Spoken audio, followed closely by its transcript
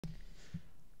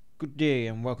Good day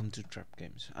and welcome to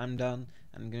TrapGamez. I'm Daan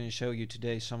and I'm going to show you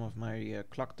today some of my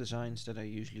clock designs that I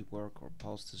usually work, or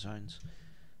pulse designs.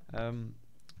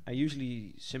 I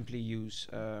usually simply use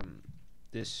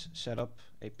this setup,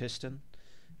 a piston,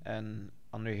 and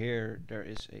under here there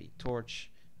is a torch,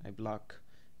 a block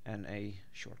and a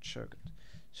short circuit.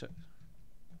 So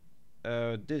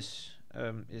this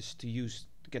is to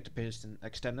get the piston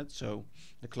extended so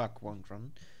the clock won't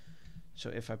run.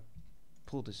 So if I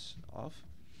pull this off,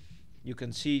 you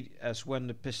can see as when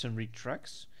the piston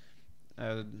retracts,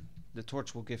 the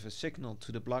torch will give a signal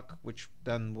to the block, which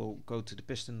then will go to the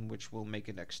piston, which will make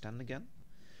it extend again.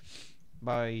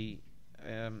 By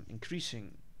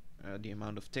increasing the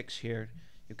amount of ticks here,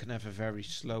 you can have a very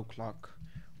slow clock,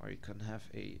 or you can have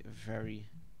a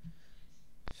very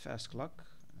fast clock.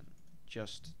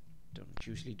 Just don't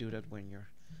usually do that when you're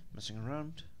messing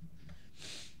around.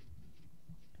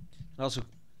 Also,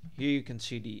 here you can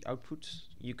see the output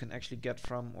you can actually get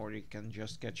from, or you can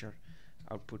just get your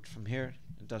output from here.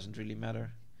 It doesn't really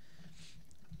matter.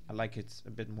 I like it a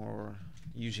bit more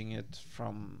using it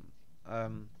from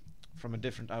a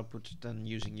different output than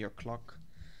using your clock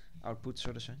output,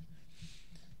 so to say.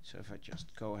 So if I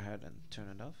just go ahead and turn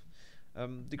it off.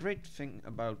 The great thing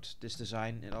about this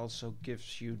design, it also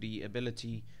gives you the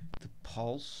ability to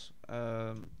pulse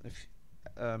if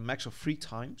max of 3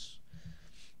 times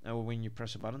when you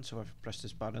press a button. So if I press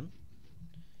this button,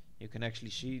 you can actually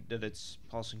see that it's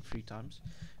pulsing 3 times.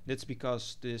 That's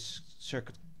because this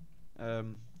circuit,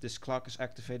 this clock is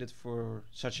activated for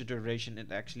such a duration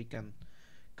it actually can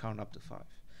count up to 5.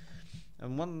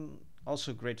 And one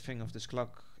also great thing of this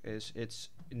clock is it's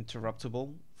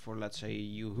interruptible. For, let's say,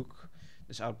 you hook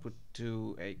this output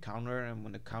to a counter, and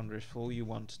when the counter is full you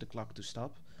want the clock to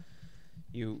stop.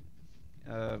 You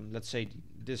let's say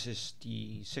this is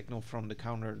the signal from the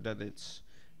counter that it's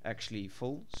actually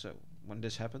full, so when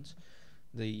this happens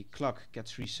the clock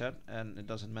gets reset, and it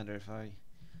doesn't matter if I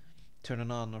turn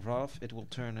it on or off, it will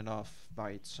turn it off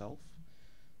by itself.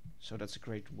 So that's a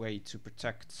great way to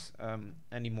protect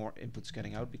any more inputs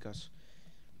getting out, because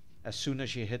as soon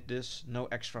as you hit this, no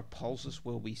extra pulses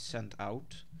will be sent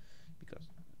out,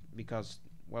 because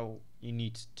well, you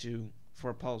need to,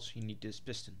 for a pulse you need this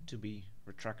piston to be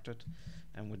retracted,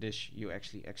 and with this you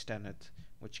actually extend it,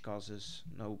 which causes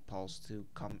no pulse to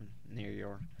come near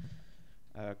your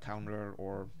counter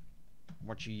or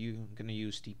what you gonna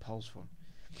use the pulse for.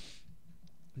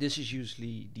 This is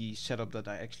usually the setup that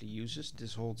I actually uses.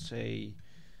 This holds a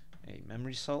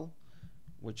memory cell,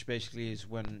 which basically is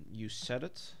when you set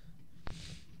it,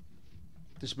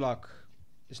 this block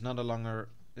is no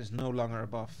longer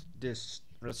above this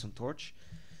redstone torch,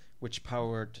 which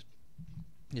powered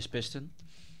this piston.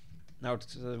 Now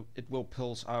it will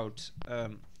pulse out.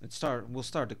 Will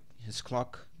start his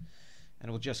clock, and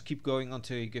it will just keep going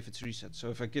until you give it reset. So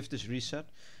if I give this reset,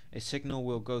 a signal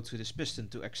will go to this piston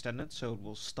to extend it, so it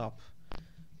will stop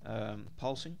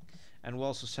pulsing, and will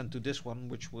also send to this one,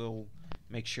 which will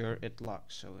make sure it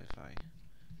locks. So if I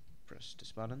press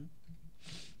this button,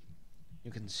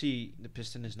 you can see the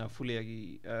piston is now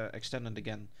fully extended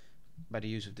again by the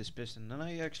use of this piston. And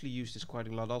I actually use this quite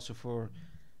a lot also for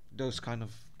those kind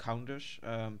of counters,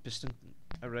 piston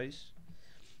arrays.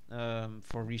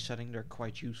 For resetting, they're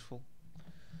quite useful.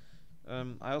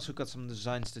 I also got some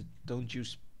designs that don't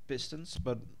use pistons,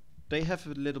 but they have a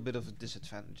little bit of a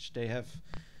disadvantage. They have,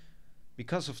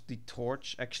 because of the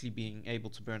torch actually being able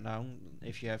to burn down,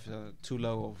 if you have too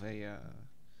low of a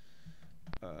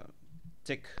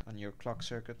tick on your clock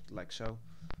circuit, like so,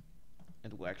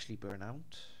 it will actually burn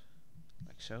out,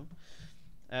 like so,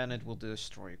 and it will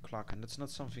destroy your clock, and that's not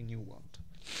something you want.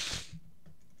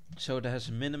 So it has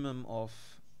a minimum of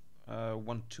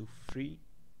 1, 2, 3,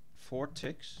 4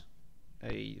 ticks.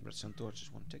 A redstone torch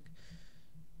is 1 tick.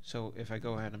 So if I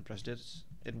go ahead and press this,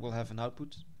 it will have an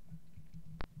output.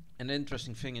 And the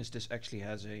interesting thing is this actually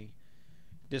has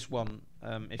this one,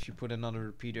 if you put another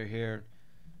repeater here,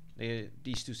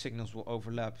 these two signals will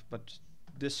overlap, but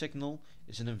this signal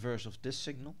is an inverse of this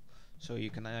signal. So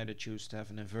you can either choose to have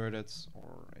an inverted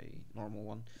or a normal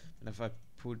one. And if I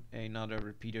put another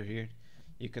repeater here,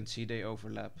 you can see they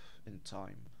overlap in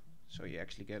time. So you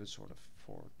actually get a sort of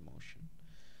forward motion.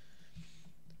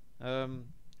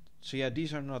 So yeah,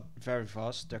 these are not very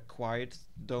fast. They're quiet.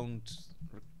 Don't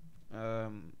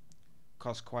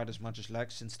cost quite as much as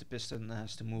lag, since the piston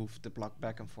has to move the block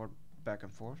back and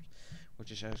forth,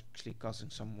 which is actually causing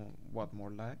somewhat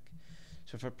more lag.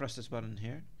 So if I press this button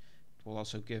here, it will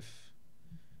also give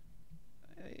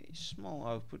a small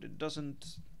output.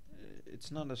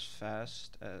 It's not as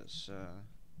fast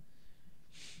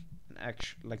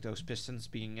like those pistons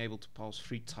being able to pulse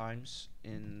 3 times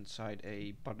inside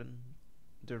a button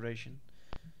duration,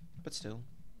 but still,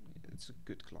 it's a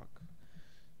good clock.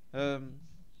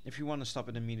 If you want to stop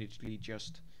it immediately,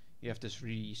 just you have this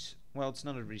well, it's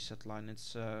not a reset line,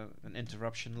 it's an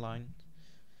interruption line.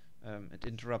 It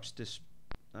interrupts this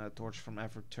torch from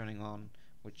ever turning on,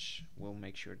 which will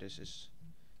make sure this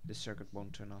circuit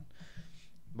won't turn on.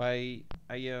 I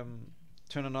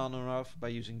turn it on or off by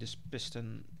using this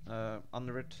piston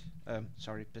under it.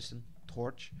 Piston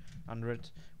torch under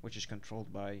it, which is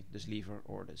controlled by this lever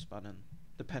or this button,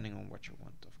 depending on what you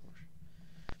want, of course.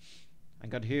 I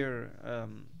got here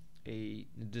a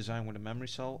design with a memory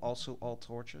cell, also all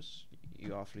torches.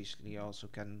 You obviously also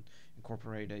can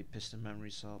incorporate a piston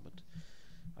memory cell, but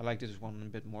I like this one a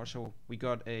bit more. So we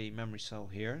got a memory cell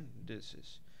here. This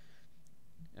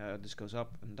goes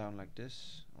up and down like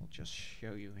this. I'll just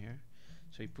show you here.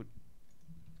 So you put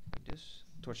like this,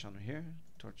 torch on here,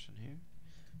 torch on here.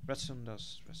 Redstone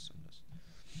does.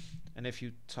 And if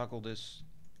you toggle this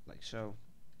like so,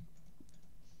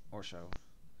 or so,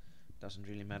 doesn't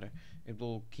really matter, it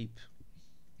will keep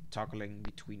toggling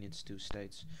between its two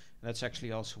states. And that's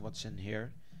actually also what's in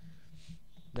here.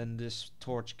 Then this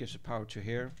torch gives a power to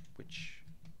here, which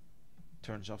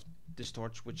turns off this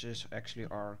torch, which is actually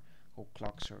our whole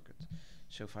clock circuit.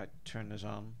 So if I turn this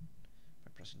on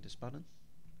by pressing this button,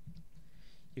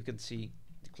 you can see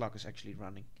the clock is actually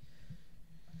running.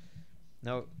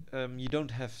 Now you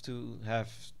don't have to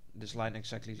have this line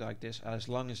exactly like this, as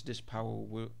long as this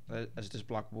this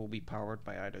block will be powered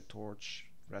by either torch,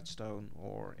 redstone,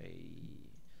 or a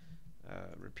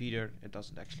repeater. It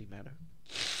doesn't actually matter.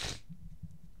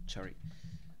 Sorry.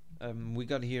 We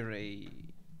got here a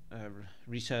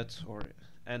reset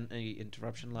and a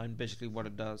interruption line. Basically what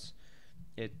it does,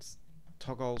 it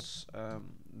toggles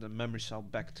the memory cell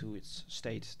back to its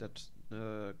state that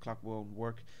the clock won't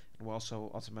work. It will also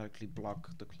automatically block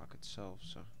the clock itself,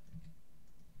 so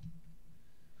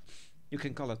you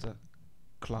can call it a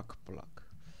clock block.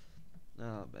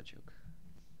 Oh, bad joke.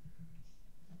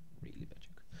 Really bad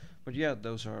joke. But yeah,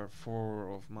 those are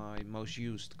 4 of my most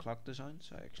used clock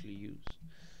designs I actually use,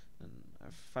 and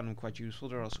I find them quite useful.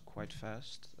 They're also quite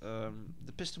fast.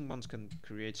 The piston ones can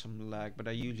create some lag, but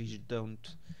I usually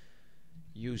don't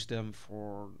use them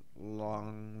for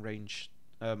long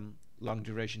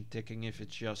duration ticking. If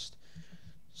it's just,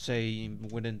 say,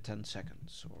 within 10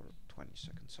 seconds or 20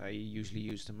 seconds, I usually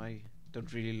use them. I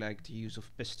don't really like the use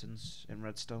of pistons in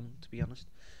Redstone, to be honest,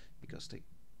 because they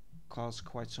cause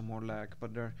quite some more lag,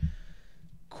 but they're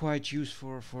quite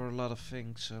useful for a lot of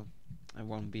things, so I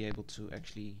won't be able to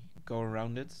actually go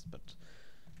around it. But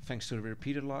thanks to the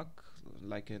repeater lock,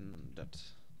 like in that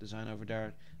design over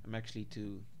there,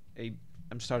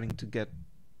 I'm starting to get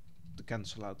to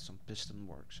cancel out some piston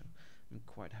work, so I'm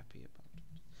quite happy about it.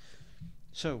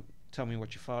 So tell me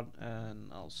what you thought,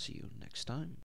 and I'll see you next time.